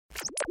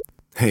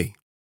Hey,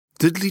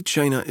 Diddly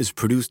China is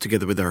produced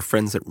together with our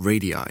friends at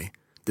Radii,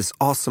 this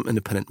awesome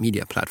independent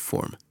media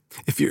platform.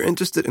 If you're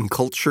interested in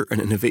culture and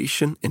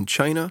innovation in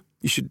China,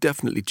 you should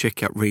definitely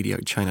check out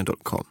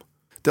radiichina.com.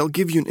 They'll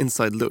give you an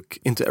inside look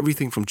into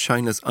everything from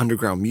China's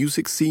underground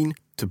music scene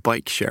to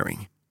bike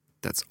sharing.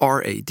 That's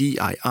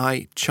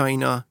RADII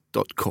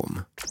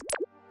China.com.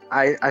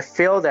 I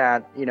feel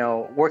that,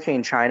 working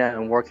in China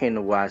and working in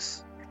the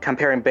West,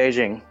 comparing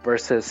Beijing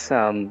versus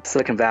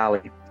Silicon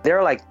Valley,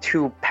 they're like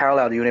two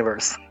parallel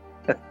universes,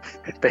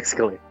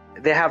 basically.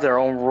 They have their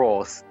own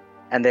rules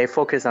and they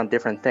focus on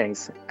different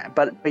things.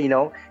 But,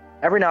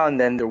 every now and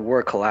then the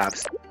world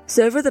collapses.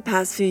 So over the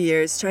past few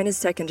years, China's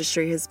tech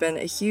industry has been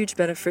a huge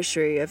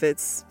beneficiary of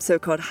its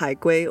so-called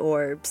haigui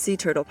or sea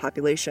turtle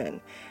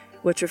population,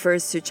 which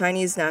refers to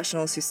Chinese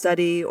nationals who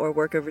study or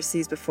work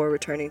overseas before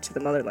returning to the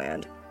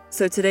motherland.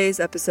 So today's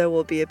episode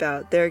will be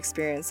about their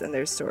experience and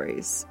their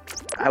stories.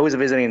 I was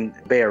visiting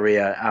Bay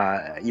Area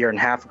a year and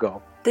a half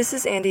ago. This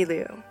is Andy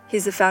Liu.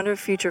 He's the founder of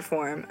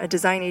Futureform, a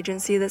design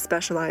agency that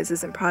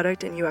specializes in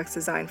product and UX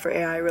design for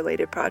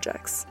AI-related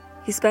projects.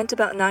 He spent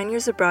about 9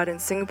 years abroad in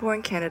Singapore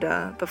and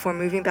Canada before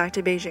moving back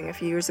to Beijing a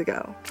few years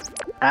ago.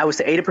 I would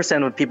say 80%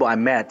 of the people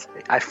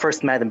I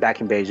first met them back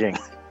in Beijing.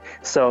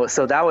 So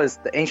that was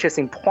the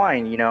interesting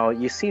point.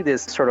 You see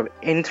this sort of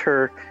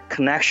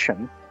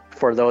interconnection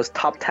for those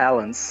top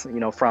talents,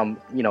 from,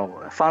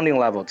 founding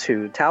level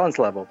to talents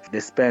level. They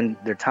spend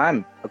their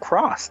time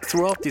across.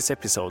 Throughout this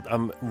episode,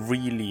 I'm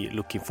really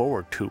looking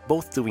forward to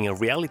both doing a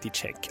reality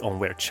check on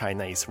where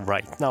China is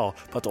right now,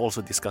 but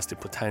also discuss the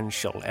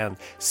potential and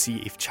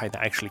see if China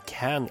actually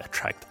can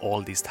attract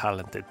all these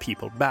talented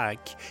people back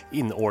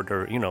in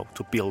order,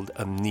 to build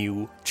a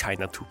new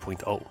China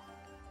 2.0.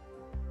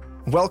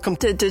 Welcome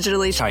to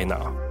Digitally China,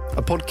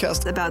 a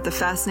podcast about the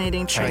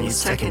fascinating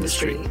Chinese tech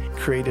industry,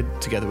 created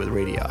together with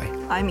Radii.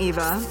 I'm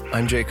Eva.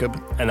 I'm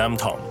Jacob. And I'm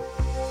Tom.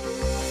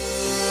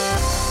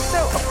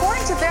 So,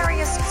 according to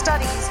various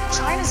studies,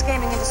 China's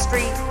gaming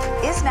industry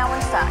is now,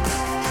 in fact,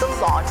 the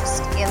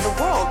largest in the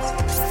world.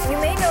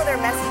 You may know their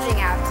messaging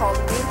app called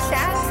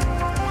WeChat.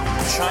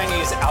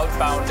 Chinese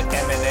outbound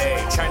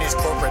M&A. Chinese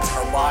corporates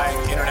are buying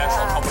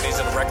international companies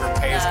at a record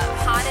pace. The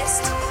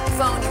hottest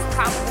phone you've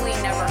probably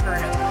never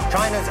heard of.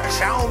 China's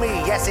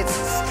Xiaomi, yes, it's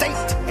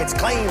staked its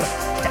claim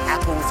to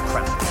Apple's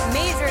crown.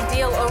 Major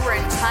deal over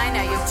in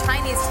China. You have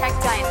Chinese tech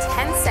giant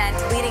Tencent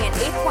leading an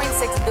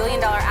 $8.6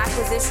 billion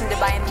acquisition to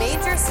buy a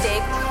major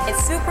stake in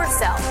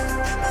Supercell.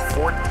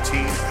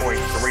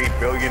 $14.3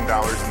 billion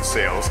in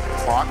sales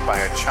clocked by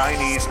a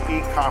Chinese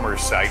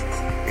e-commerce site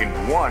in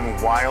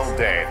one wild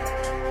day.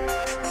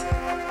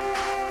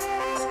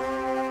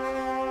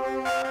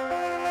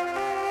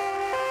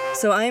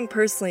 So I am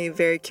personally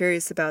very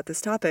curious about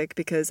this topic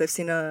because I've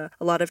seen a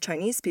lot of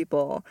Chinese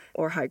people,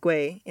 or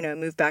haigui,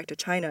 move back to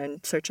China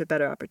in search of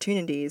better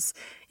opportunities.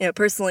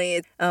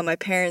 Personally, my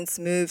parents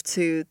moved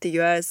to the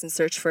U.S. in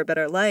search for a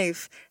better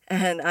life,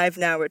 and I've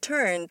now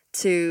returned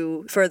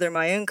to further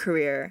my own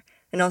career.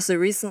 And also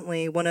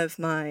recently, one of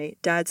my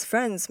dad's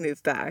friends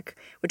moved back,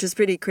 which is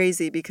pretty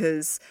crazy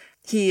because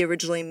he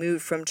originally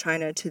moved from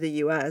China to the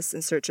U.S.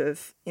 in search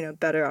of,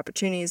 better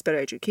opportunities, better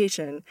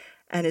education,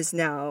 and is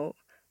now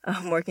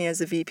working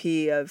as a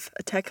VP of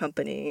a tech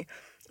company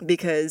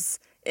because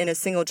in a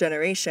single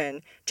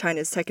generation,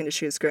 China's tech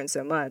industry has grown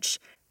so much,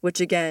 which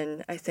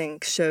again, I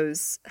think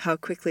shows how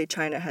quickly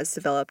China has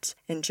developed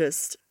in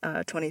just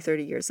 20,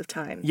 30 years of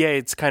time. Yeah,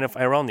 it's kind of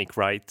ironic,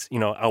 right?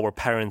 Our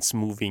parents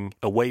moving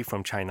away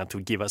from China to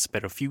give us a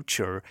better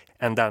future,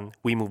 and then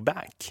we move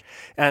back.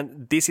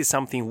 And this is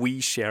something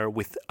we share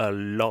with a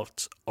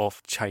lot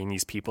of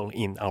Chinese people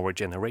in our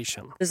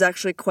generation. There's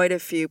actually quite a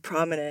few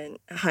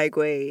prominent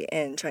haigui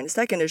in China's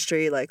tech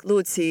industry, like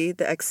Lu Qi,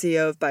 the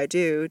ex-CEO of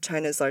Baidu,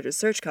 China's largest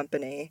search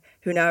company,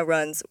 who now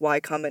runs Y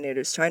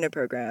Combinator's China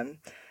program.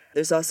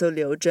 There's also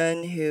Liu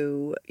Zhen,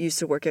 who used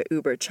to work at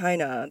Uber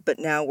China, but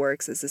now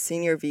works as a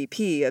senior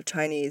VP of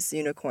Chinese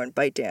unicorn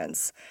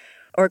ByteDance.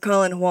 Or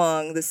Colin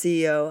Huang, the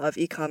CEO of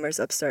e-commerce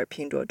upstart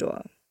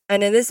Pinduoduo.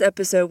 And in this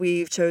episode,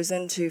 we've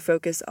chosen to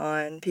focus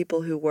on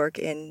people who work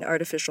in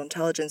artificial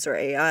intelligence or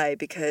AI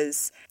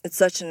because it's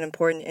such an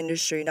important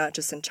industry, not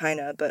just in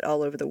China, but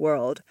all over the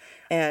world.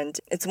 And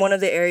it's one of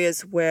the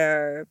areas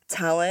where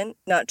talent,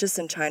 not just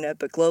in China,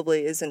 but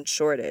globally, is in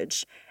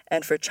shortage.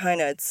 And for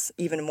China, it's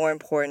even more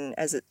important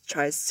as it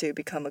tries to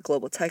become a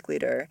global tech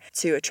leader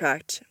to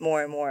attract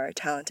more and more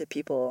talented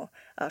people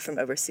from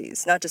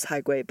overseas, not just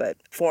haigui, but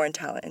foreign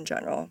talent in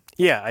general.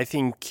 Yeah, I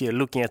think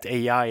looking at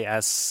AI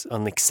as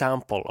an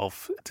example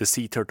of the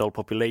sea turtle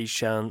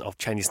population, of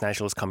Chinese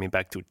nationals coming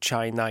back to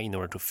China in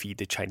order to feed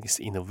the Chinese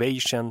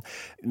innovation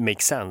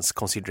makes sense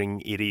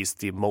considering it is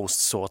the most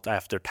sought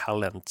after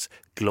talent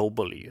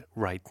globally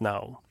right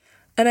now.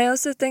 And I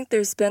also think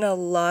there's been a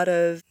lot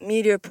of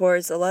media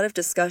reports, a lot of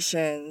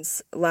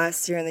discussions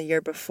last year and the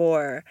year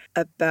before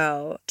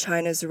about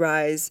China's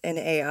rise in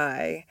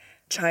AI,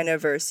 China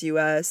versus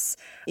US,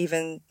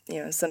 even,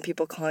 some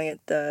people calling it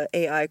the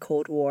AI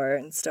Cold War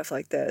and stuff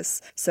like this.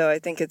 So I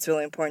think it's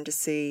really important to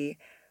see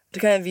to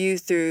kind of view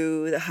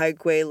through the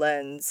Haigui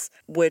lens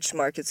which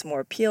market's more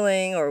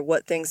appealing or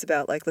what things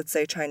about, like, let's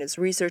say China's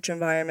research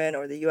environment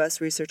or the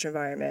U.S. research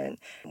environment,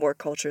 work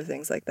culture,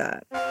 things like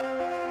that.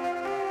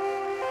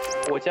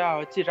 我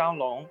叫季章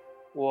龙，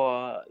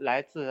我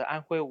来自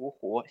安徽芜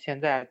湖，现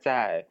在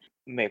在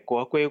美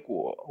国硅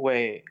谷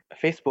为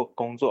Facebook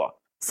工作。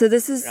 So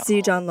this is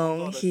Ji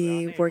Zhanglong.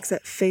 He works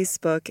at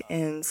Facebook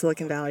in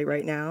Silicon Valley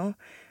right now.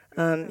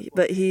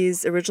 But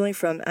he's originally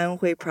from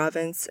Anhui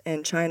province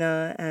in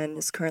China and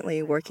is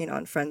currently working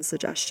on Friend's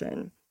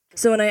suggestion.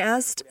 So when I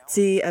asked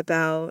Ji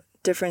about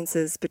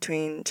differences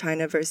between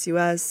China versus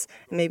US,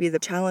 and maybe the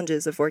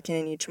challenges of working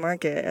in each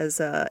market as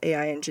an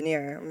AI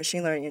engineer, or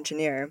machine learning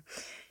engineer,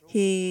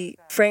 he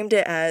framed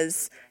it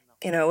as,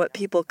 what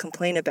people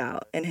complain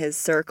about in his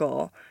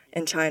circle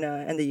in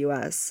China and the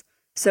US.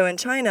 So in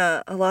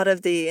China, a lot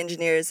of the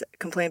engineers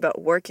complain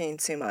about working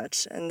too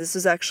much. And this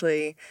was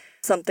actually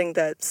something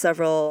that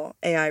several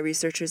AI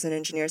researchers and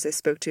engineers I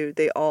spoke to,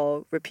 they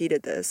all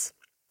repeated this.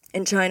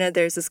 In China,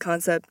 there's this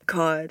concept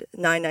called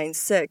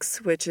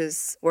 996, which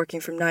is working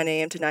from 9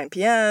 a.m. to 9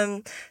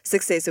 p.m.,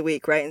 6 days a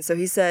week, right? And so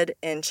he said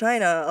in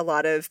China, a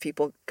lot of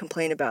people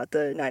complain about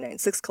the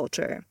 996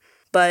 culture.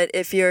 But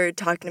if you're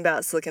talking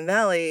about Silicon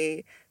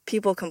Valley,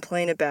 people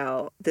complain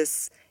about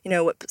this,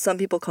 what some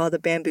people call the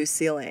bamboo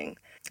ceiling.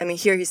 I mean,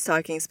 here he's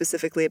talking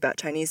specifically about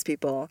Chinese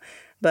people,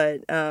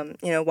 but,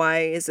 why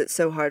is it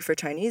so hard for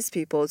Chinese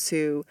people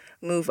to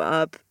move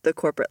up the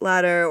corporate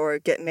ladder or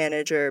get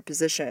manager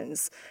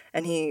positions?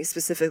 And he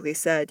specifically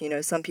said,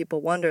 some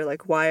people wonder,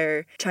 like, why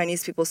are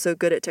Chinese people so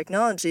good at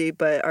technology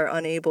but are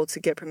unable to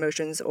get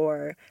promotions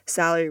or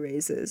salary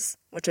raises,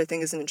 which I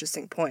think is an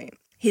interesting point.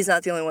 He's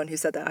not the only one who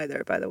said that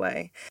either, by the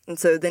way. And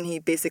so then he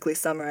basically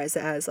summarized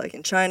it as, like,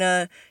 in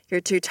China, you're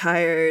too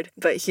tired,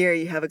 but here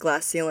you have a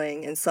glass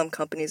ceiling, and some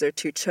companies are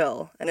too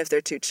chill. And if they're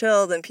too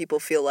chill, then people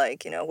feel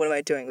like, what am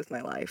I doing with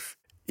my life?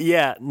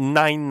 Yeah,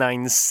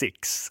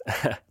 996.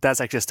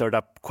 That's actually stirred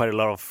up quite a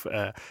lot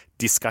of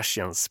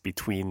discussions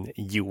between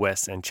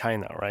US and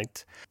China,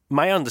 right?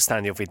 My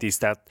understanding of it is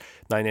that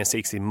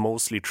 996 is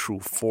mostly true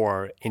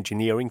for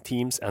engineering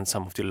teams and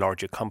some of the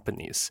larger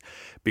companies,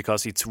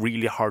 because it's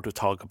really hard to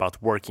talk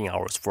about working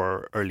hours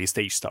for early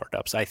stage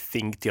startups. I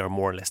think they are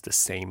more or less the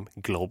same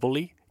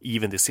globally.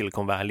 Even the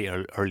Silicon Valley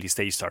early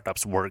stage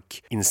startups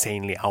work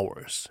insanely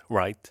hours,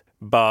 right?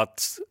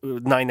 But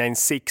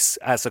 996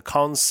 as a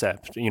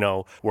concept,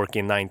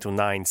 working 9 to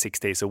 9, 6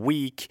 days a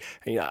week,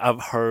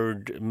 I've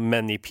heard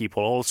many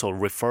people also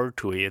refer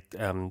to it,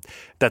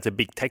 that the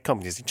big tech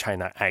companies in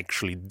China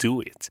actually do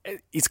it.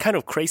 It's kind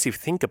of crazy if you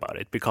think about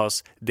it,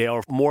 because they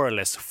are more or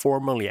less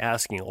formally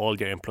asking all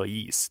their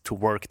employees to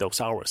work those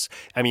hours.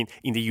 I mean,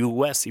 in the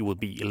US, it would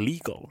be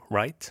illegal,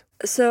 right?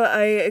 So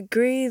I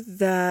agree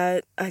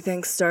that I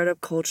think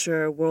startup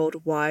culture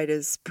worldwide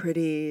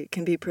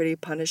can be pretty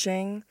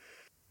punishing.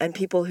 And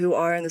people who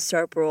are in the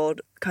startup world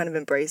kind of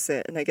embrace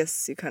it. And I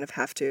guess you kind of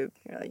have to,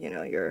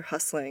 you're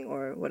hustling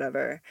or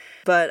whatever.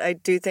 But I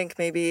do think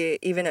maybe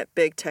even at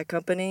big tech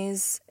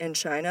companies in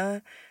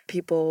China,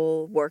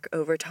 people work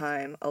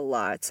overtime a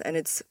lot. And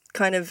it's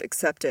kind of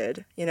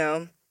accepted, I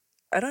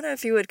don't know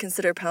if you would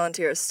consider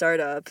Palantir a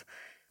startup,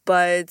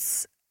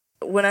 but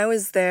when I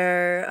was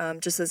there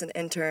just as an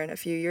intern a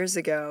few years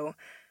ago,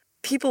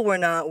 people were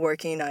not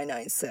working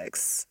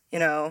 996,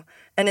 and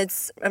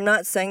I'm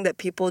not saying that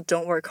people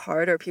don't work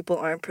hard or people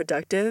aren't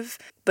productive,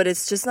 but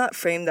it's just not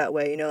framed that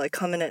way, like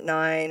come in at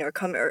 9 or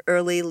come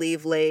early,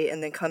 leave late,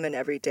 and then come in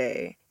every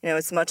day.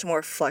 It's much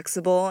more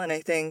flexible, and I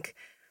think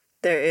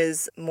there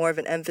is more of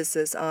an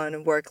emphasis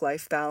on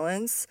work-life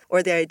balance,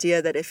 or the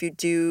idea that if you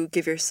do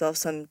give yourself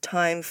some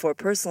time for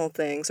personal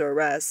things or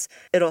rest,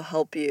 it'll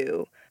help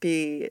you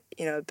be,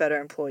 a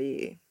better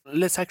employee.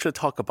 Let's actually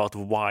talk about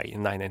why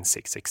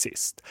 996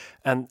 exists.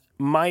 And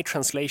my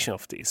translation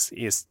of this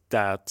is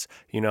that,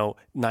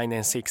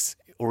 996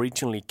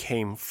 originally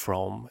came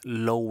from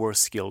lower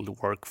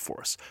skilled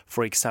workforce.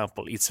 For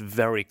example, it's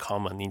very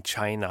common in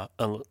China,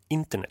 an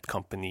internet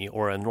company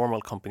or a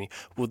normal company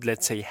would,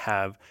 let's say,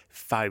 have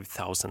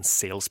 5,000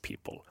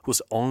 salespeople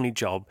whose only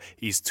job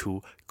is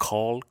to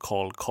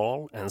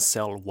call, and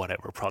sell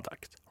whatever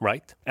product,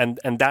 right? And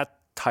that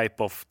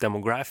type of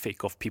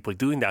demographic of people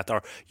doing that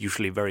are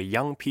usually very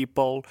young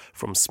people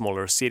from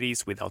smaller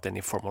cities without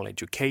any formal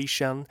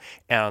education.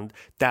 And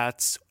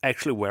that's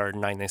actually where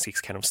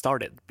 996 kind of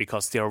started,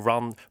 because they are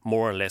run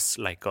more or less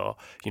like a,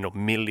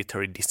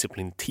 military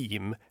discipline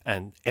team.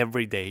 And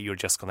every day you're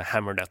just going to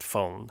hammer that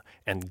phone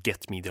and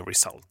get me the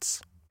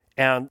results.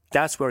 And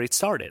that's where it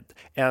started.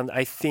 And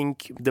I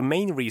think the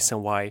main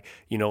reason why,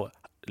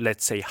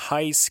 let's say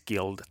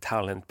high-skilled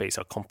talent base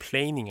are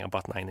complaining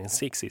about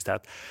 996 is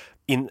that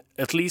in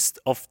at least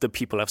of the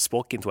people I've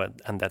spoken to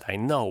and that I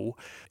know,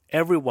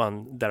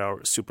 everyone that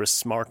are super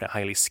smart and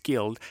highly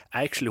skilled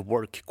actually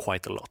work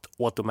quite a lot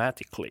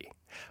automatically.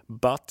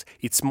 But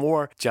it's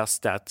more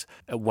just that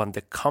when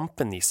the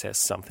company says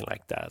something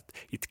like that,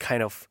 it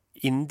kind of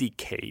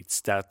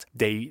indicates that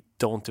they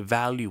don't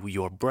value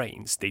your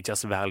brains, they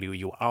just value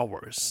your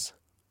hours.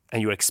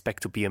 and you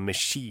expect to be a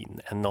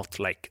machine and not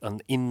like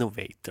an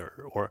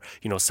innovator or,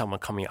 someone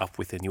coming up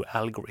with a new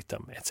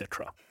algorithm,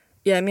 etc.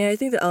 Yeah, I mean, I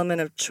think the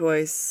element of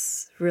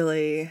choice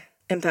really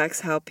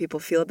impacts how people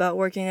feel about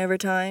working over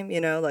time.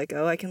 Like,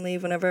 I can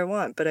leave whenever I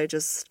want, but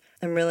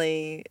I'm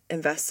really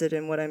invested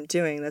in what I'm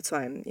doing. That's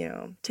why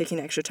I'm, taking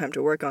extra time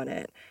to work on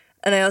it.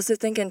 And I also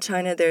think in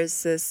China,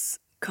 there's this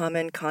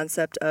common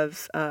concept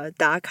of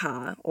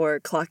daka, or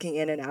clocking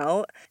in and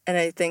out. And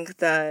I think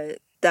that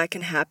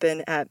can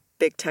happen at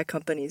big tech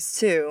companies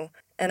too.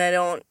 And I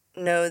don't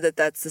know that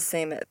that's the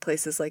same at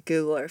places like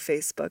Google or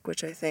Facebook,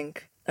 which I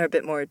think are a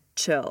bit more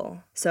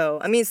chill. So,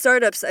 I mean,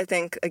 startups, I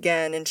think,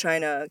 again, in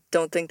China,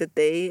 don't think that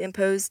they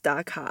impose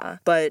daka,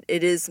 but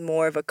it is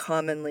more of a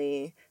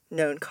commonly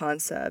known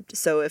concept.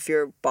 So if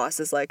your boss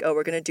is like,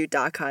 we're going to do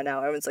daka now,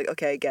 everyone's like,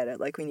 okay, I get it.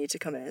 Like, we need to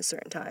come in at a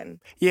certain time.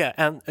 Yeah,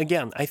 and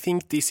again, I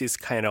think this is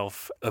kind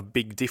of a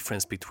big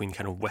difference between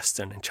kind of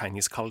Western and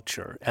Chinese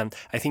culture. And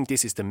I think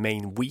this is the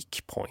main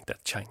weak point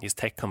that Chinese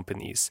tech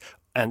companies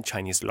and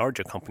Chinese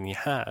larger companies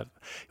have,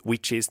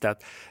 which is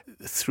that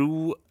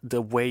through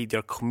the way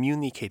they're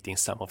communicating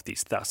some of these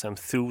stuff and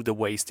through the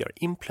ways they're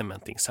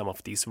implementing some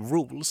of these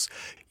rules,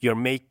 you're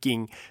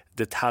making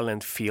the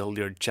talent feel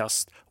you're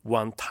just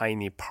one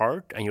tiny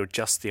part and you're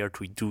just there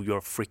to do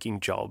your freaking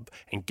job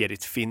and get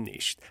it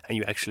finished, and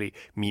you actually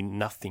mean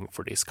nothing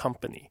for this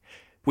company.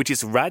 Which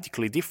is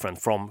radically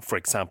different from, for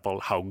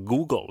example, how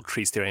Google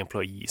treats their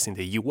employees in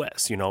the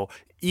US.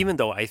 Even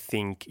though I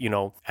think,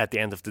 at the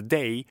end of the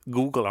day,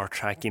 Google are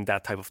tracking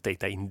that type of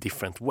data in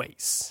different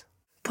ways.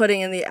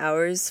 Putting in the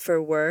hours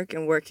for work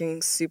and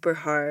working super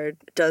hard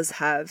does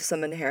have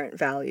some inherent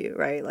value,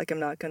 right? Like, I'm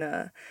not going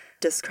to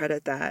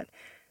discredit that.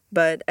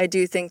 But I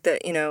do think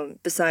that,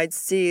 besides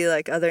C,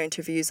 like other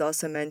interviews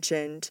also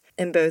mentioned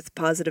in both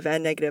positive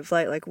and negative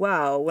light, like,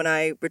 wow, when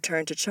I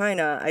returned to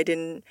China, I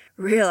didn't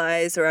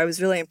realize, or I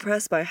was really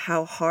impressed by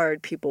how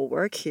hard people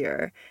work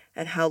here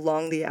and how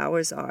long the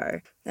hours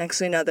are.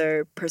 Actually,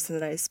 another person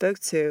that I spoke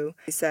to,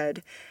 he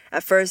said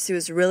at first he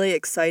was really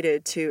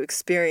excited to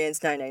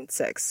experience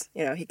 996.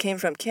 He came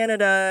from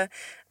Canada.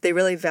 They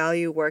really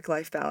value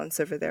work-life balance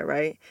over there,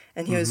 right?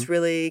 And he was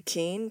really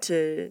keen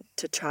to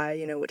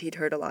try, what he'd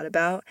heard a lot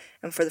about.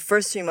 And for the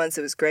first 3 months,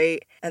 it was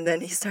great. And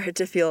then he started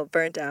to feel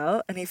burnt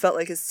out, and he felt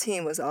like his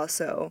team was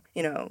also,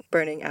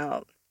 burning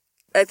out.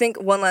 I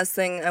think one last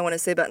thing I want to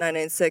say about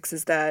 996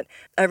 is that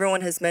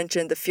everyone has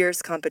mentioned the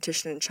fierce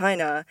competition in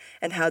China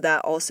and how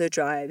that also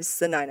drives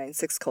the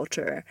 996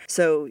 culture.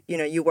 So,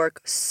 you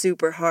work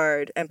super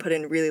hard and put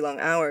in really long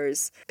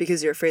hours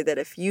because you're afraid that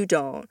if you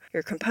don't,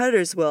 your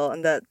competitors will,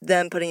 and that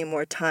them putting in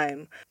more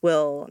time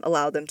will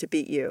allow them to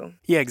beat you.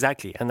 Yeah,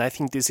 exactly. And I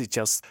think this is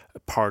just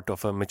part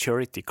of a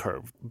maturity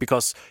curve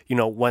because,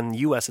 when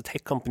you as a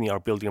tech company are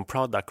building a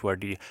product where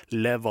the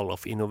level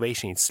of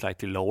innovation is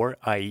slightly lower,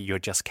 i.e. you're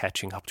just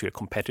catching up to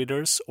your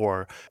competitors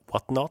or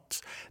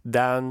whatnot,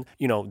 then,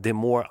 the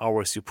more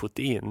hours you put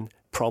in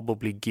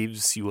probably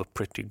gives you a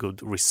pretty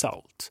good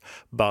result.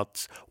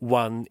 But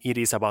when it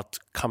is about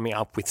coming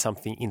up with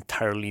something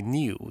entirely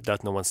new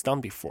that no one's done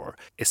before,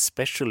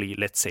 especially,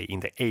 let's say,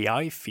 in the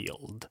AI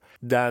field,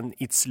 then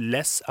it's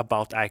less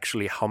about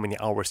actually how many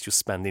hours you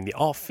spend in the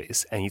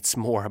office, and it's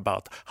more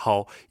about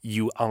how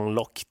you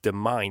unlock the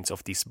minds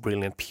of these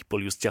brilliant people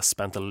you just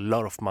spent a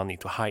lot of money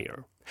to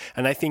hire.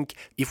 And I think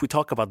if we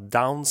talk about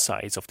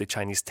downsides of the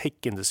Chinese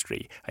tech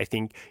industry, I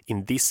think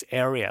in this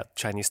area,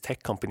 Chinese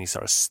tech companies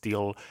are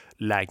still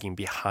lagging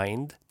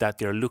behind, that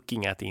they're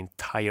looking at the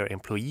entire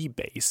employee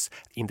base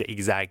in the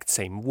exact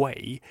same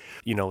way.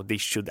 They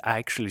should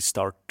actually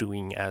start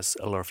doing as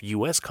a lot of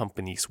US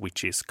companies,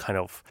 which is kind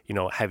of,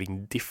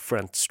 having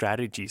different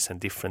strategies and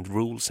different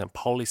rules and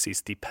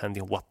policies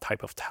depending on what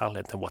type of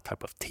talent and what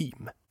type of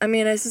team. I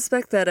mean, I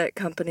suspect that at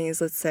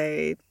companies, let's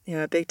say,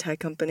 a big tech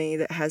company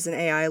that has an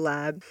AI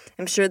lab,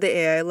 I'm sure the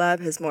AI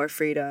lab has more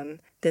freedom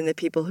than the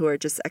people who are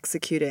just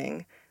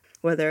executing,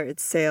 whether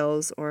it's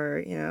sales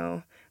or,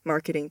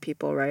 marketing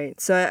people,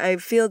 right? So I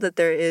feel that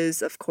there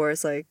is, of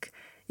course, like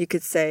you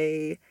could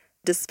say,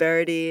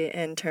 disparity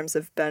in terms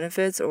of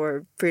benefits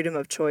or freedom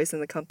of choice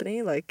in the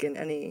company, like in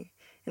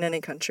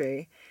any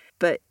country.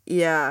 But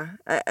yeah,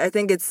 I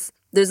think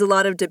there's a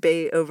lot of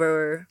debate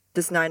over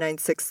this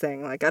 996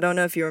 thing. Like, I don't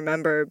know if you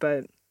remember,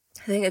 but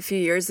I think a few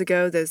years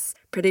ago, this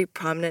pretty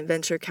prominent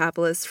venture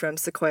capitalist from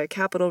Sequoia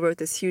Capital wrote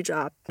this huge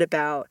op-ed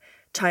about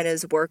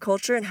China's work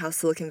culture and how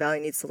Silicon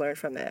Valley needs to learn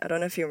from it. I don't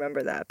know if you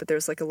remember that, but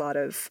there's like a lot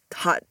of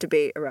hot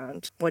debate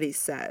around what he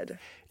said.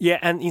 Yeah,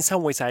 and in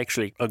some ways I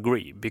actually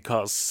agree,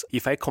 because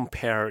if I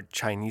compare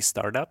Chinese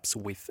startups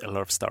with a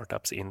lot of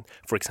startups in,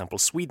 for example,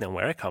 Sweden,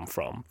 where I come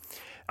from,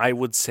 I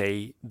would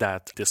say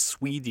that the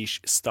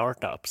Swedish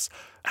startups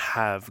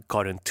have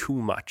gotten too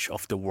much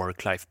of the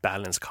work-life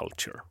balance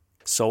culture.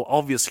 So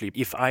obviously,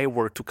 if I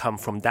were to come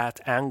from that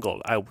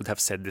angle, I would have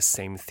said the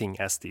same thing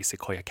as the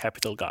Sequoia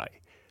Capital guy.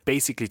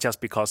 Basically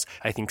just because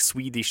I think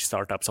Swedish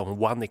startups are on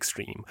one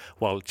extreme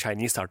while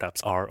Chinese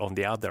startups are on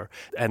the other.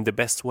 And the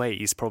best way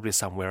is probably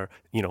somewhere,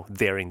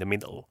 there in the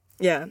middle.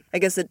 Yeah, I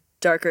guess it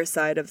darker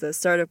side of the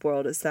startup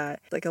world is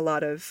that like a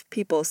lot of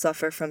people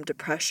suffer from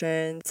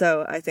depression.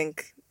 So I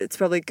think it's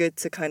probably good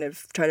to kind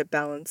of try to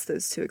balance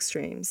those two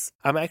extremes.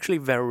 I'm actually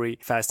very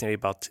fascinated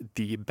about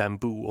the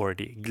bamboo or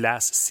the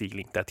glass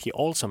ceiling that he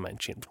also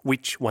mentioned,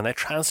 which when I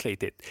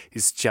translate it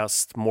is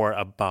just more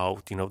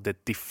about, the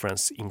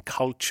difference in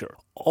culture.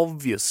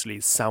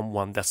 Obviously,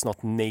 someone that's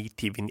not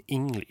native in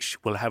English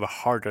will have a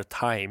harder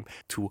time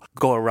to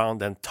go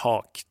around and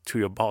talk to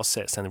your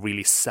bosses and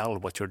really sell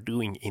what you're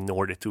doing in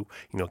order to,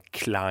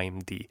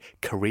 climb the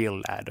career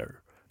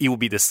ladder. It would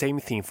be the same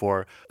thing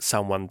for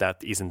someone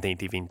that isn't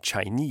native in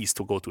Chinese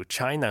to go to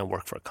China and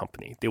work for a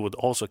company. They would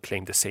also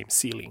claim the same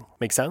ceiling.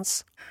 Make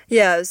sense?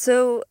 Yeah,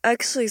 so I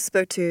actually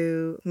spoke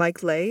to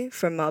Mike Lei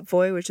from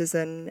Mobvoi, which is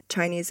a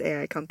Chinese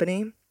AI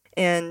company.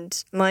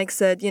 And Mike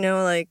said,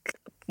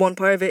 one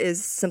part of it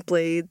is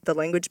simply the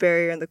language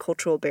barrier and the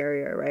cultural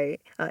barrier, right?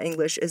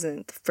 English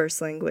isn't the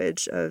first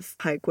language of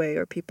Haigui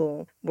or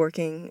people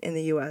working in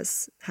the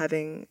U.S.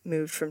 having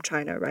moved from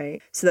China,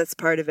 right? So that's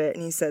part of it.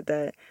 And he said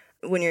that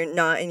when you're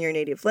not in your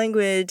native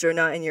language or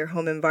not in your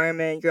home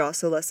environment, you're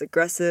also less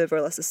aggressive or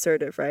less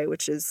assertive, right?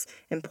 Which is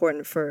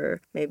important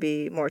for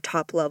maybe more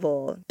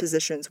top-level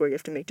positions where you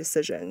have to make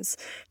decisions.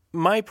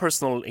 My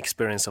personal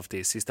experience of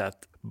this is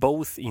that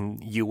both in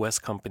US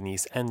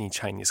companies and in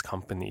Chinese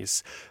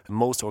companies,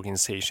 most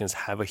organizations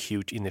have a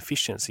huge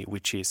inefficiency,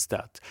 which is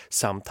that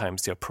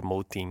sometimes they're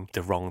promoting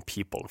the wrong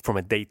people from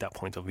a data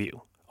point of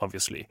view,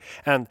 obviously.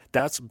 And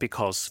that's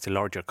because the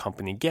larger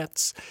company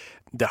gets,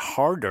 the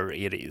harder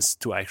it is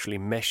to actually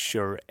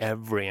measure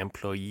every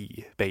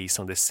employee based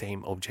on the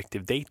same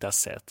objective data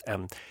set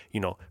and,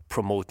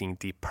 promoting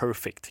the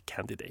perfect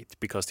candidate,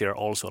 because there are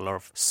also a lot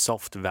of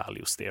soft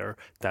values there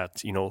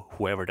that,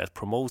 whoever that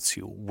promotes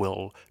you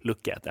will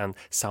look at, and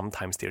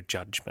sometimes their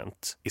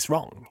judgment is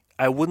wrong.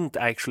 I wouldn't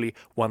actually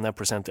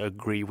 100%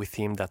 agree with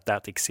him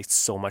that exists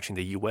so much in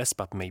the US,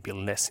 but maybe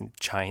less in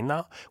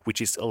China,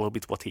 which is a little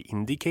bit what he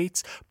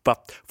indicates.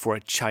 But for a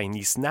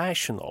Chinese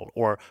national,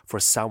 or for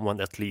someone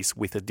at least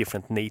with a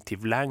different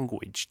native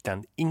language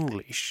than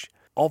English,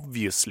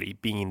 obviously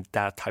being in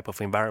that type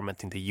of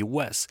environment in the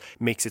US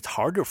makes it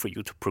harder for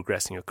you to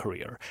progress in your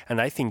career.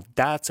 And I think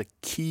that's a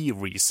key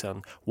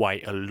reason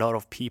why a lot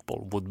of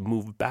people would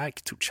move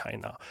back to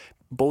China.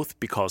 Both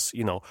because,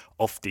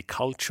 of the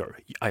culture,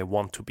 I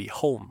want to be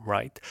home,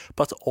 right?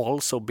 But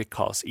also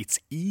because it's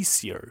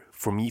easier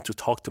for me to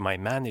talk to my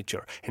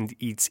manager, and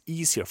it's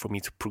easier for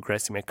me to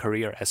progress in my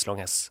career as long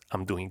as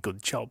I'm doing a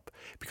good job,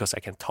 because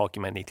I can talk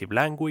in my native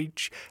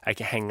language, I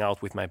can hang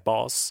out with my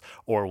boss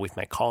or with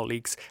my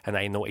colleagues, and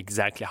I know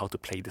exactly how to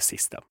play the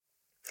system.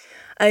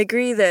 I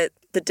agree that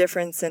the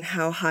difference in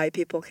how high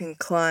people can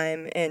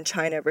climb in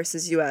China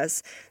versus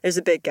US, there's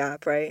a big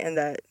gap, right? And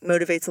that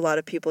motivates a lot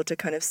of people to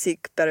kind of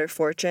seek better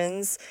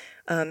fortunes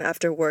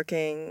after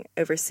working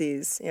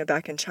overseas,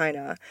 back in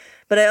China.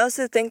 But I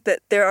also think that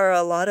there are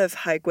a lot of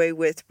Haigui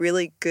with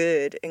really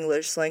good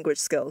English language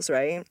skills,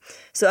 right?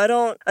 So I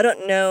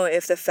don't know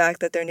if the fact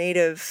that their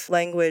native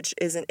language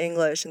isn't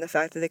English and the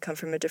fact that they come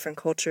from a different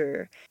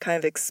culture kind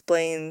of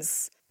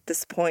explains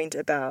this point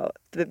about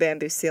the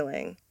bamboo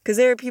ceiling. Because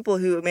there are people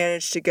who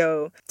manage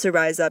to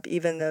rise up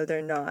even though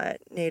they're not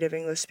native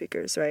English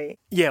speakers, right?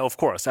 Yeah, of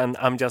course. And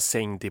I'm just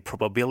saying the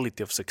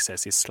probability of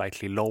success is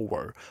slightly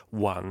lower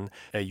when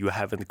you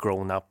haven't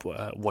grown up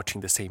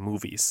watching the same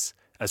movies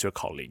as your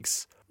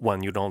colleagues,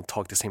 when you don't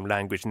talk the same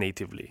language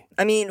natively.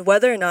 I mean,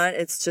 whether or not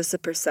it's just a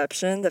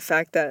perception, the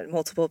fact that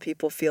multiple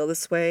people feel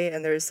this way,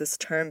 and there's this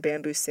term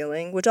bamboo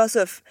ceiling, which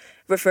also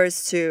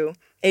refers to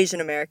Asian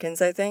Americans,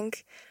 I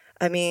think.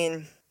 I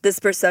mean, this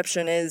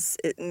perception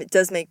it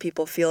does make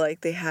people feel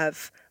like they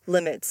have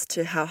limits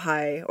to how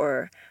high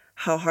or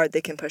how hard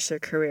they can push their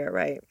career,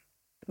 right?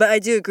 But I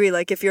do agree,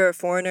 if you're a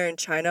foreigner in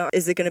China,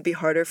 is it going to be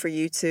harder for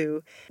you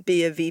to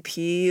be a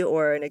VP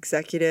or an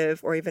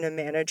executive or even a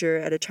manager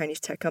at a Chinese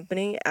tech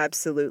company?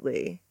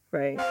 Absolutely,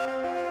 right?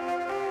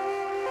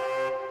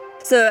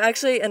 So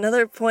actually,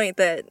 another point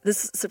that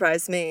this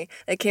surprised me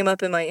that came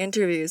up in my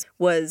interviews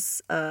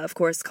was, of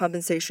course,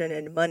 compensation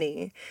and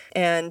money.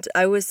 And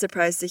I was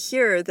surprised to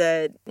hear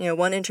that,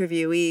 one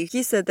interviewee,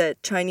 he said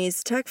that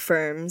Chinese tech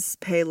firms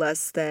pay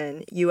less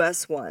than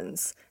U.S.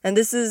 ones. And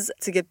this is,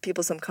 to give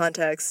people some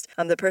context,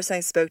 the person I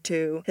spoke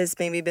to has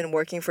maybe been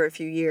working for a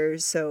few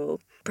years, so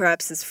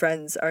perhaps his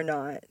friends are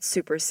not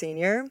super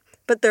senior,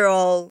 but they're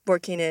all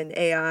working in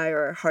AI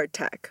or hard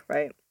tech,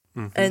 right?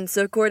 Mm-hmm. And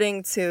so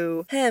according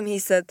to him, he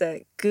said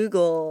that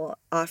Google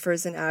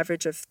offers an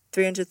average of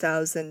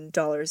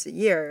 $300,000 a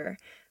year.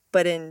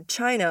 But in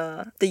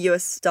China, the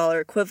US dollar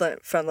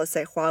equivalent from, let's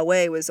say,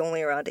 Huawei was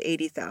only around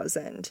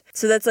 $80,000.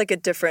 So that's a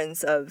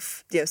difference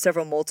of,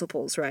 several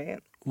multiples, right?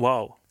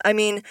 Wow. I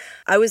mean,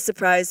 I was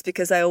surprised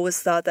because I always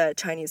thought that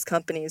Chinese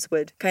companies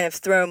would kind of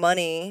throw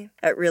money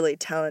at really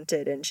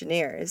talented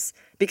engineers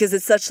because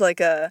it's such like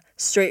a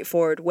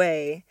straightforward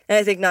way. And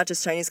I think not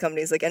just Chinese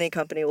companies, like any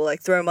company will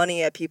like throw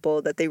money at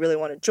people that they really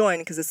want to join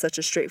because it's such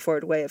a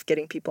straightforward way of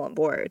getting people on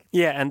board.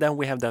 Yeah, and then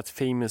we have that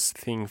famous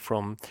thing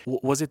from,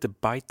 was it the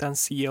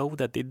ByteDance CEO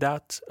that did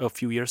that a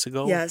few years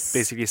ago? Yes.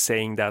 Basically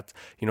saying that,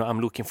 I'm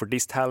looking for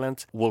this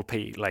talent, we'll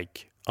pay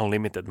like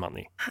unlimited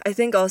money. I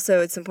think also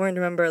it's important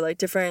to remember like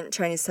different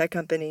Chinese tech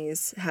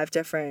companies have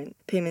different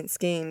payment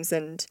schemes.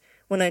 And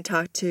when I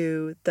talked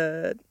to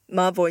the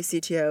Mavoy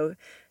CTO,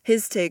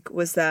 his take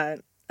was that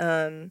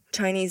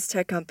Chinese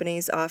tech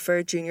companies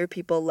offer junior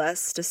people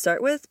less to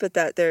start with, but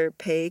that their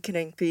pay can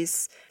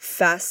increase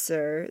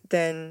faster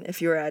than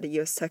if you were at a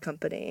US tech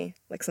company,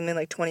 like something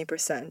like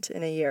 20%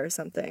 in a year or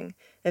something,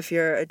 if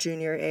you're a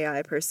junior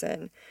AI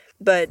person.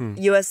 But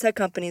US tech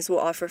companies will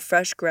offer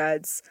fresh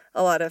grads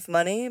a lot of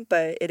money,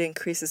 but it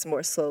increases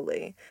more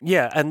slowly.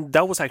 Yeah, and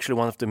that was actually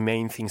one of the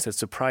main things that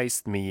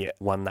surprised me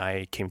when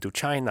I came to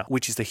China,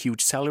 which is the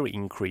huge salary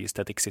increase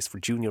that exists for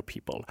junior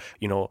people.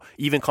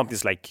 Even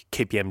companies like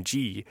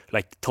KPMG,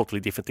 like totally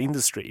different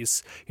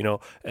industries,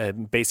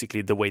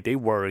 basically the way they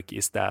work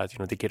is that,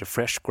 they get a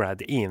fresh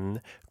grad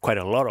in, quite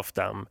a lot of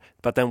them,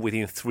 but then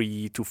within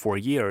 3 to 4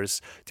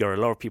 years, there are a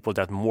lot of people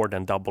that more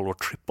than double or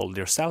triple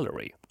their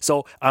salary.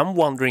 So I'm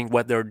wondering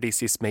whether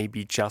this is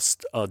maybe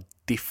just a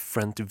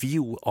different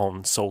view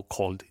on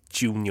so-called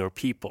junior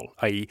people,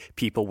 i.e.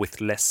 people with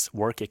less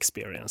work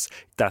experience,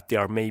 that they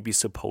are maybe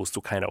supposed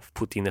to kind of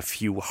put in a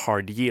few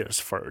hard years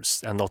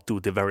first and not do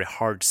the very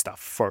hard stuff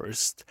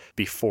first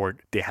before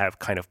they have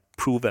kind of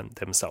proven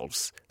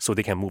themselves so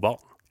they can move on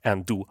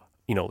and do,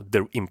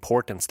 the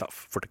important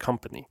stuff for the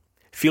company.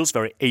 Feels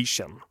very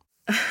Asian.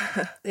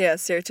 Yeah,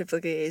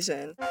 stereotypically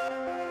Asian.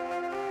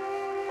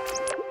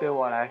 对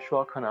我来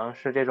说，可能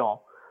是这种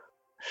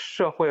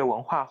社会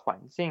文化环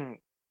境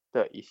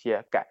的一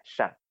些改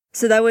善。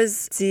 So that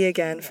was Z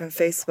again from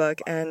Facebook.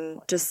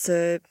 And just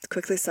to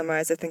quickly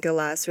summarize, I think a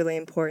last really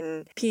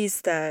important piece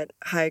that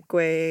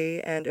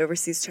Haigui and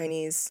overseas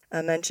Chinese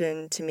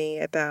mentioned to me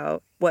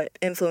about what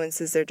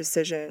influences their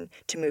decision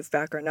to move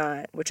back or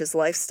not, which is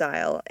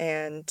lifestyle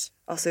and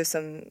also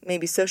some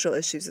maybe social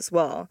issues as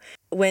well.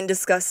 When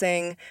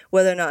discussing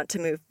whether or not to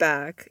move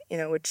back,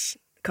 which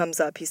comes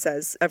up, he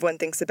says everyone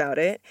thinks about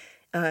it,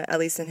 at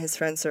least in his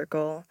friend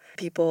circle.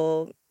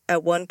 People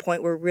at one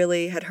point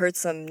had heard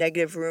some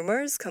negative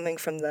rumors coming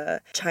from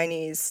the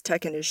Chinese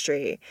tech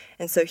industry.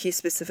 And so he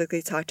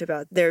specifically talked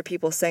about there are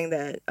people saying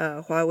that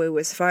Huawei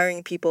was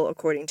firing people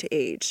according to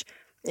age.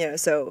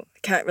 So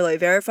can't really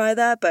verify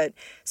that. But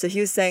so he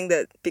was saying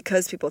that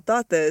because people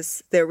thought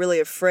this, they're really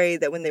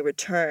afraid that when they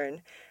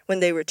returned,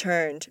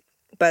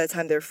 by the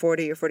time they're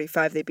 40 or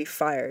 45, they'd be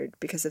fired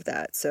because of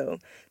that. So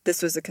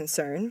this was a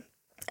concern.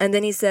 And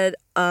then he said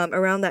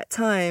around that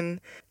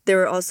time, there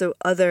were also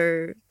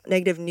other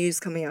negative news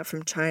coming out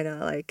from China,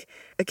 like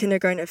a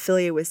kindergarten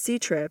affiliate with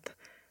Ctrip,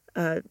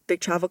 a big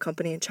travel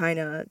company in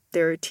China.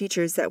 There were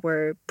teachers that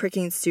were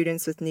pricking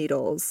students with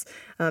needles.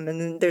 And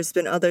then there's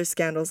been other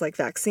scandals like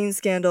vaccine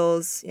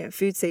scandals,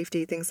 food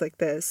safety, things like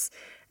this.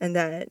 And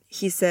that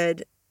he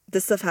said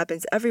this stuff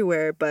happens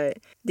everywhere, but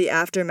the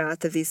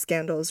aftermath of these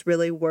scandals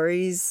really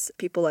worries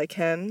people like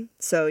him.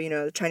 So,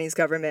 the Chinese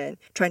government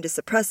trying to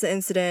suppress the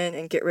incident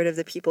and get rid of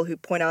the people who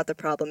point out the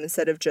problem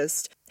instead of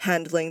just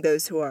handling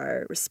those who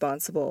are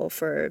responsible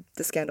for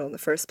the scandal in the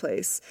first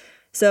place.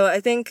 So I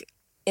think,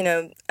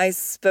 I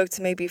spoke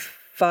to maybe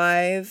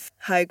 5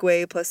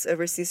 Haigui plus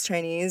overseas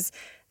Chinese.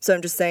 So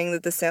I'm just saying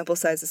that the sample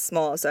size is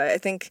small. So I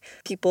think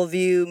people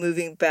view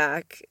moving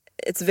back,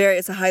 it's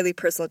a highly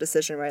personal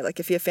decision, right? Like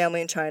if you have family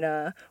in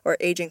China or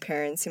aging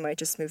parents, you might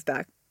just move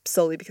back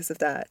solely because of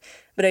that.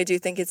 But I do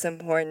think it's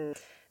important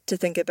to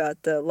think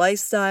about the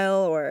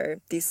lifestyle or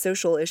these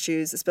social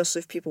issues, especially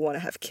if people want to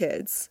have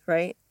kids,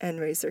 right? And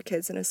raise their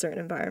kids in a certain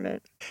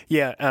environment.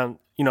 Yeah, and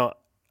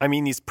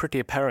it's pretty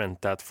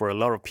apparent that for a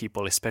lot of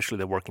people, especially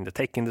that work in the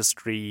tech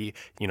industry,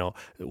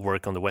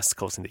 work on the West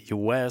Coast in the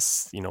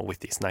US, with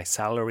these nice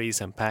salaries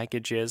and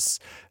packages,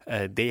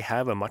 they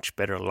have a much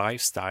better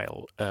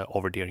lifestyle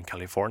over there in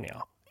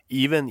California.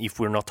 Even if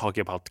we're not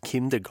talking about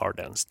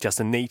kindergartens, just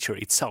the nature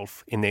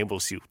itself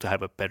enables you to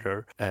have a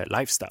better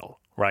lifestyle,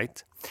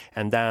 right?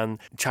 And then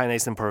China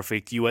isn't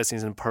perfect, US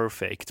isn't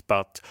perfect,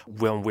 but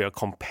when we are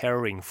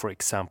comparing, for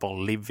example,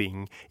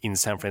 living in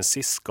San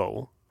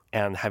Francisco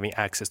and having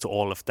access to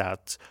all of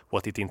that,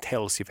 what it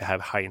entails if you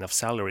have high enough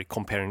salary,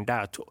 comparing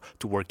that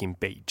to work in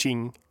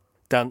Beijing,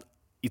 then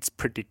it's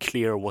pretty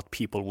clear what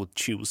people would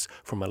choose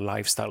from a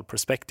lifestyle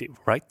perspective,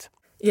 right?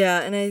 Yeah,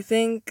 and I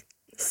think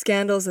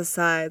scandals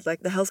aside,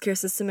 like the healthcare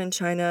system in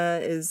China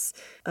is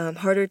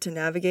harder to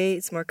navigate.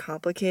 It's more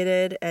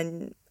complicated.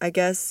 And I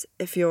guess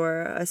if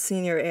you're a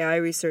senior AI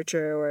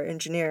researcher or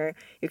engineer,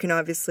 you can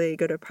obviously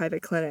go to a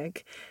private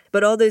clinic.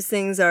 But all those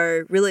things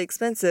are really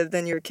expensive.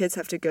 Then your kids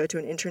have to go to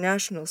an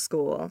international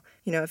school,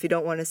 if you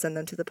don't want to send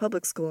them to the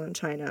public school in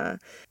China.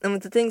 And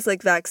with the things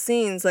like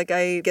vaccines, like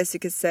I guess you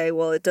could say,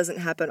 well, it doesn't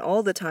happen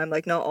all the time.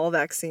 Like not all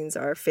vaccines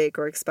are fake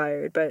or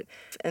expired,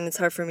 and it's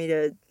hard for me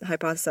to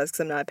hypothesize because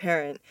I'm not a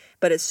parent,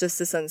 but it's just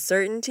this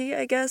uncertainty,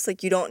 I guess,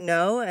 like you don't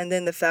know. And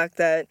then the fact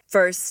that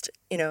first,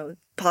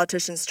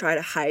 politicians try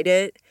to hide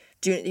it.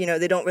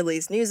 They don't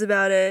release news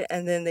about it,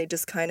 and then they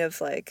just kind of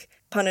like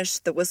punish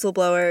the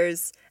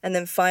whistleblowers, and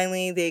then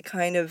finally they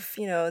kind of,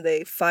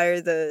 they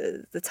fire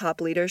the top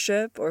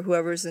leadership or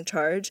whoever's in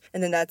charge,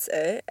 and then that's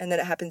it, and then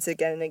it happens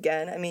again and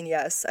again. I mean,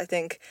 yes, I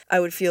think I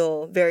would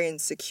feel very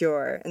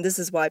insecure, and this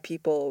is why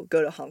people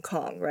go to Hong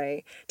Kong,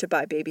 right, to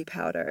buy baby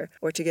powder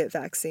or to get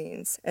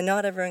vaccines, and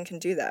not everyone can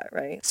do that,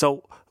 right?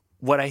 So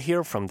what I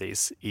hear from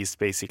this is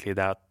basically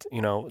that,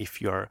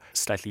 if you're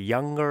slightly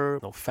younger,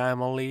 no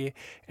family,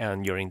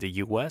 and you're in the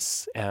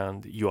US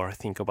and you are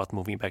thinking about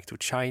moving back to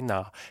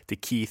China, the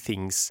key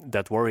things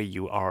that worry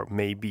you are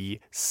maybe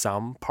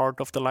some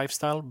part of the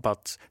lifestyle,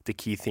 but the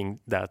key thing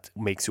that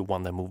makes you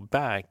want to move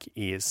back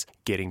is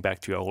getting back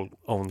to your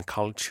own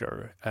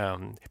culture,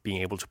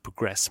 being able to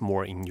progress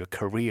more in your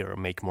career,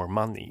 make more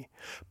money.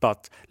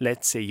 But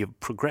let's say you've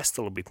progressed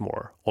a little bit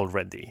more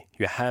already.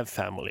 You have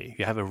family,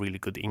 you have a really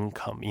good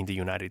income in the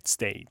United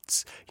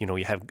States, you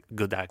have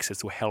good access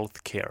to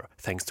healthcare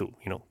thanks to,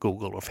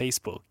 Google or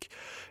Facebook,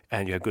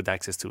 and you have good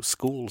access to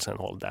schools and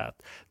all that,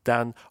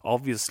 then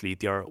obviously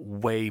there are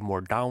way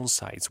more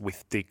downsides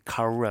with the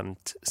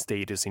current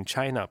status in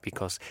China,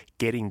 because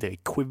getting the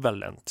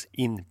equivalent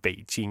in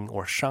Beijing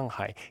or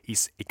Shanghai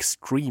is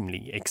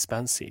extremely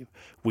expensive,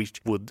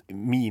 which would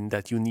mean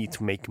that you need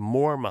to make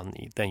more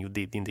money than you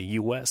did in the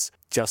US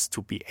just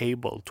to be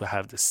able to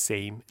have the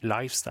same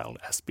lifestyle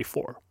as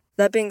before.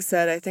 That being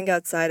said, I think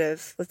outside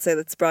of,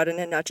 let's broaden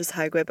it, not just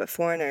Haigui, but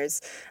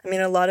foreigners. I mean,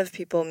 a lot of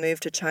people move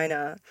to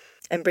China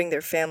and bring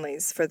their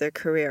families for their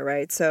career,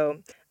 right?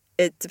 So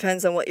it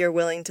depends on what you're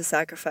willing to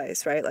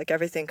sacrifice, right? Like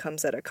everything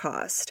comes at a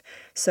cost.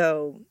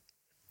 So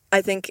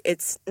I think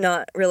it's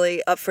not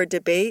really up for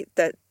debate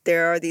that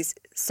there are these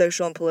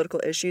social and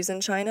political issues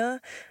in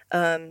China.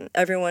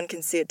 Everyone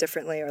can see it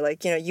differently, or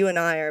you and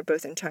I are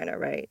both in China,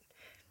 right?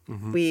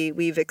 Mm-hmm.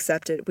 We've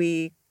accepted,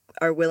 we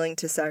are willing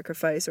to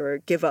sacrifice or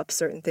give up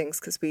certain things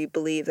because we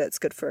believe that's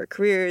good for our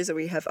careers, or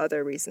we have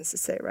other reasons to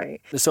say, right?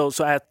 So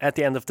at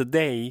the end of the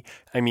day,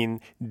 I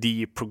mean,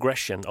 the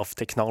progression of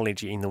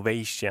technology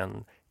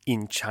innovation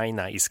in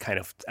China is kind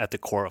of at the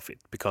core of it,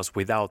 because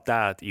without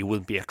that, it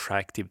wouldn't be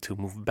attractive to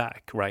move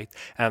back, right?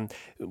 And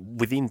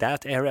within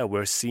that area,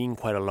 we're seeing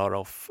quite a lot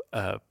of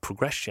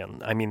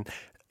progression. I mean,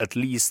 at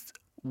least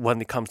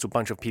when it comes to a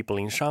bunch of people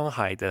in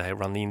Shanghai that I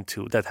run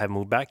into that have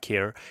moved back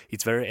here,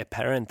 it's very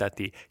apparent that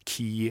the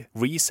key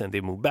reason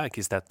they move back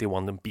is that they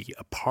want to be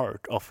a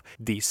part of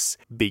this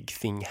big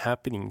thing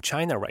happening in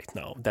China right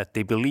now that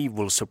they believe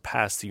will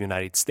surpass the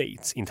United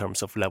States in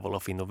terms of level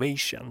of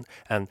innovation.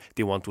 And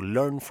they want to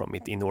learn from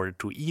it in order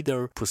to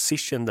either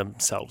position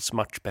themselves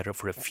much better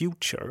for the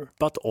future,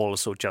 but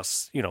also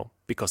just,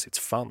 because it's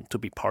fun to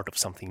be part of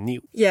something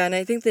new. Yeah, and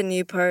I think the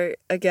new part,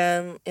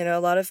 again, a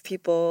lot of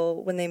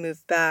people, when they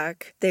move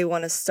back, they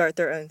want to start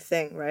their own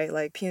thing, right?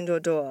 Like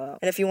Pinduoduo.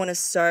 And if you want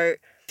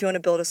to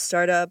build a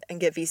startup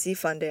and get VC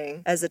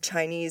funding as a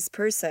Chinese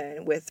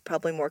person with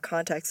probably more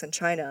contacts in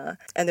China,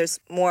 and there's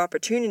more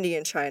opportunity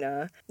in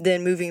China,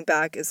 then moving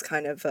back is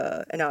kind of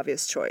an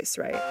obvious choice,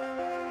 right?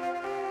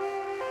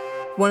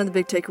 One of the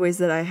big takeaways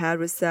that I had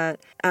was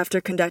that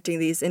after conducting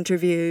these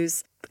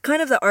interviews,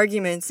 kind of the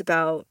arguments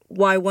about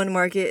why one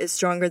market is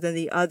stronger than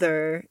the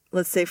other,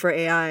 let's say for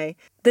AI,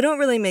 they don't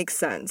really make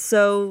sense.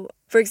 So,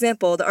 for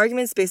example, the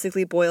arguments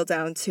basically boil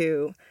down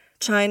to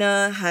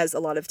China has a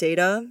lot of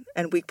data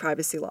and weak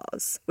privacy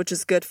laws, which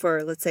is good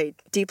for, let's say,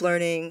 deep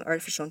learning,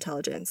 artificial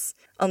intelligence.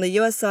 On the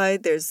US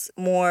side, there's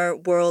more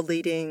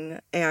world-leading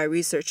AI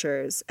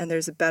researchers and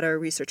there's a better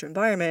research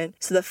environment,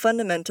 so the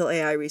fundamental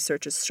AI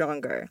research is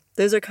stronger.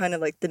 Those are kind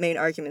of like the main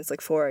arguments,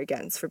 like for or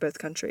against, for both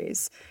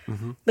countries.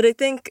 Mm-hmm. But I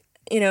think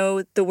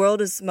the world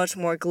is much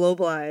more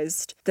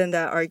globalized than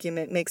that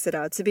argument makes it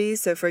out to be.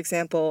 So, for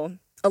example,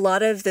 a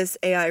lot of this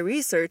AI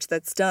research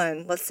that's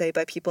done, let's say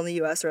by people in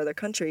the US or other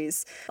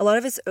countries, a lot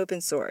of it's open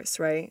source,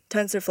 right?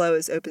 TensorFlow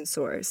is open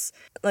source.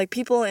 Like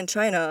people in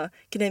China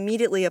can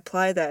immediately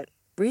apply that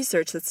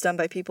research that's done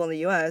by people in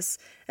the US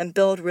and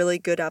build really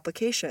good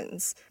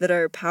applications that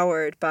are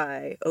powered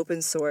by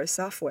open source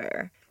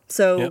software.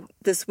 So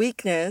This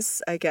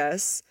weakness, I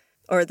guess,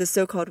 or the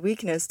so-called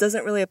weakness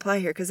doesn't really apply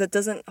here because it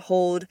doesn't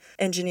hold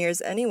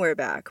engineers anywhere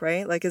back,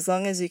 right? Like as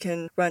long as you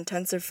can run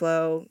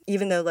TensorFlow,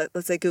 even though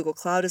let's say Google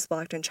Cloud is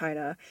blocked in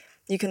China,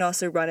 you can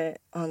also run it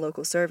on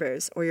local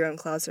servers or your own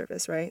cloud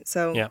service, right?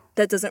 So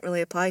that doesn't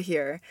really apply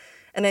here.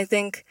 And I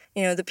think,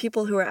 the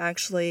people who are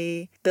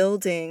actually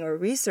building or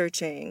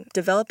researching,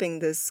 developing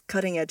this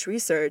cutting edge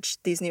research,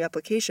 these new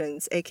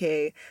applications,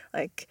 aka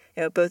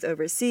both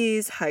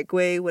overseas,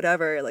 Haigui,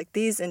 whatever, like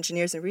these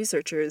engineers and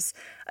researchers,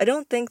 I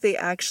don't think they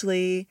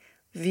actually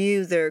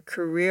view their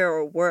career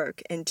or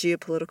work in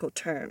geopolitical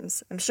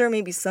terms. I'm sure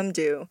maybe some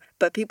do,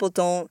 but people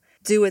don't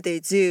do what they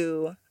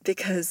do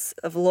because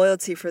of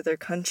loyalty for their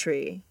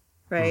country,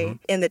 right?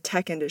 Mm-hmm. In the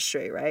tech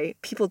industry, right?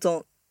 People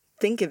don't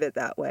think of it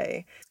that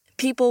way.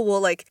 People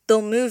will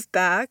they'll move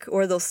back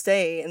or they'll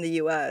stay in the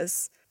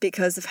US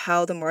because of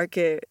how the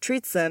market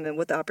treats them and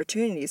what the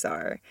opportunities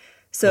are.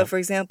 So, for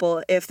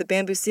example, if the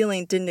bamboo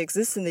ceiling didn't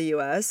exist in the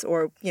US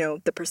or,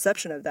 the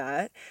perception of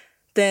that,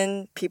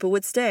 then people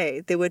would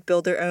stay. They would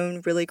build their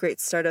own really great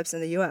startups in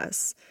the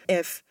US.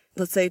 If,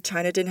 let's say,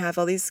 China didn't have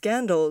all these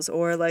scandals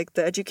or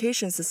the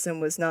education system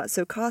was not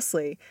so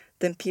costly,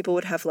 then people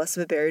would have less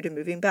of a barrier to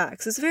moving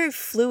back. So it's a very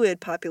fluid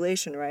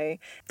population, right?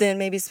 Then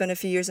maybe spend a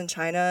few years in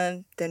China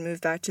and then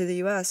move back to the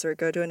US or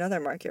go to another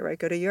market, right?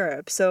 Go to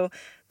Europe. So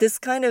this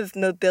kind of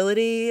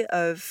mobility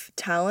of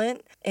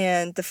talent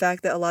and the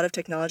fact that a lot of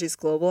technology is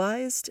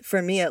globalized,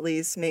 for me at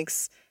least,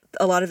 makes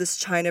a lot of this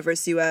China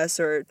versus US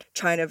or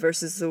China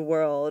versus the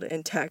world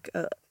in tech,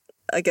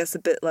 I guess, a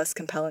bit less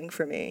compelling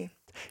for me.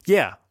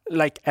 Yeah.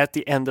 At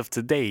the end of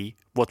the day,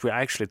 what we're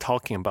actually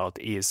talking about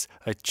is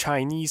a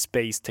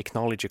Chinese-based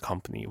technology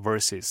company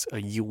versus a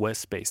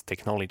US-based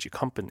technology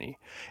company.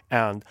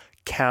 And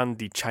can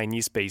the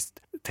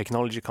Chinese-based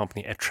technology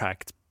company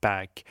attract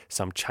back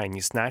some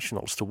Chinese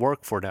nationals to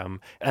work for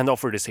them and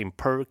offer the same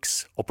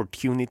perks,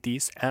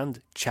 opportunities, and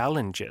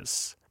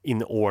challenges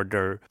in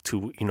order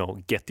to,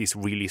 get these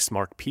really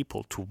smart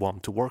people to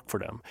want to work for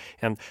them?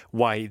 And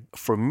why,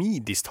 for me,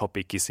 this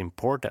topic is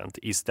important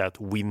is that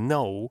we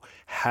know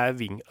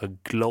having a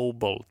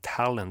global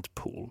talent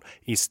pool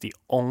is the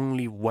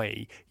only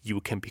way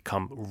you can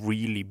become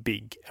really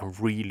big and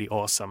really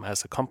awesome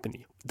as a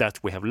company. That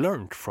we have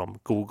learned from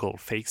Google,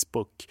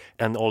 Facebook,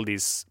 and all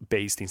these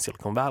based in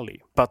Silicon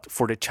Valley. But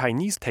for the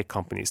Chinese tech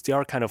companies, they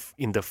are kind of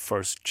in the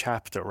first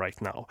chapter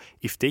right now.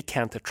 If they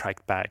can't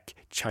attract back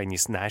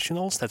Chinese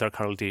nationals that are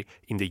currently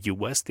in the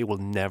US, they will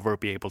never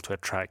be able to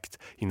attract,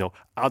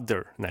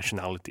 other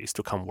nationalities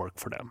to come work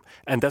for them.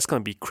 And that's going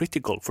to be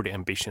critical for the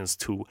ambitions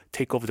to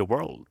take over the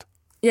world.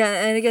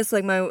 Yeah, and I guess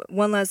my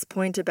one last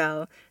point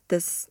about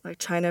this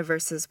China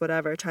versus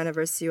whatever, China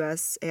versus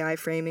US AI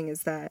framing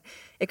is that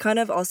it kind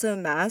of also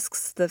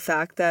masks the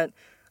fact that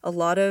a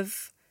lot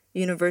of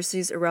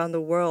universities around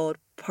the world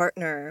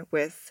partner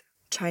with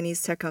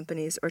Chinese tech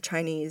companies or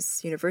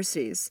Chinese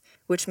universities,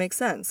 which makes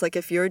sense.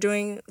 If you're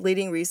doing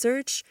leading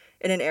research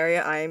in an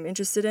area I'm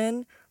interested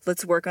in,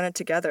 let's work on it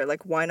together.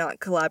 Why not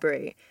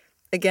collaborate?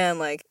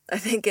 Again, I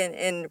think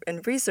in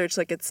research,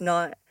 it's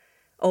not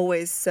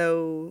always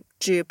so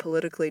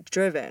geopolitically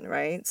driven,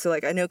 right? So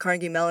I know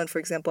Carnegie Mellon, for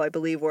example, I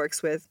believe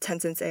works with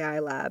Tencent's AI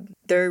lab.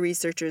 Their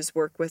researchers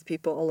work with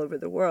people all over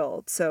the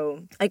world.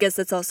 So I guess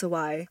that's also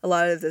why a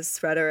lot of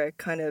this rhetoric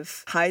kind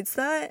of hides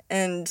that.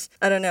 And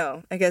I don't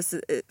know, I guess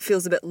it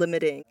feels a bit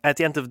limiting. At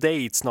the end of the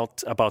day, it's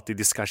not about the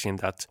discussion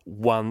that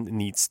one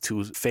needs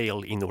to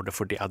fail in order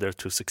for the other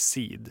to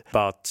succeed.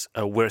 But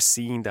we're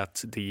seeing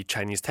that the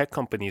Chinese tech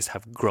companies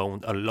have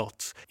grown a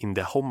lot in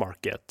the home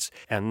market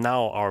and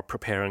now are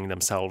preparing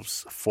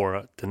themselves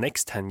for the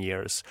next 10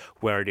 years,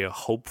 where they're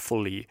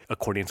hopefully,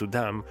 according to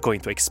them, going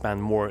to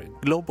expand more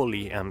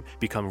globally and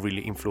become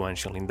really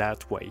influential in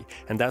that way.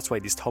 And that's why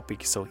this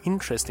topic is so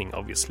interesting,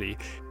 obviously,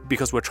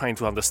 because we're trying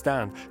to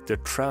understand the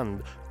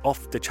trend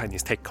of the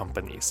Chinese tech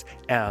companies.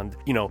 And,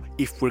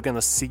 if we're going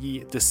to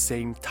see the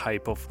same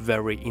type of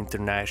very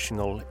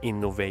international,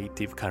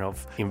 innovative kind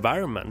of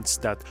environments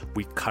that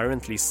we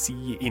currently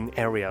see in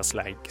areas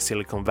like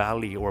Silicon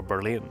Valley or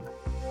Berlin.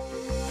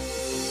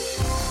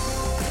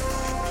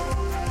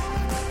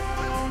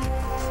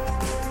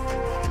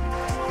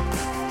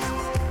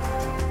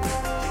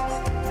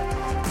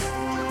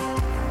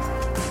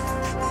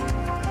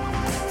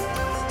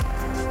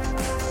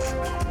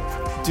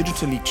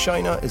 Digitally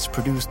China is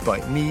produced by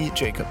me,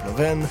 Jacob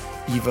Loven,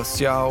 Eva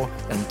Xiao,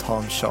 and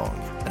Tom Shong,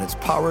 and it's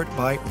powered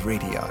by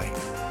Radii,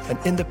 an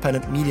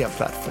independent media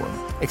platform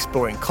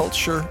exploring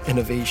culture,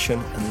 innovation,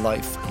 and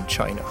life in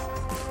China.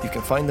 You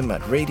can find them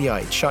at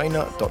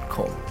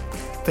radiichina.com.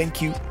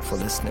 Thank you for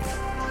listening.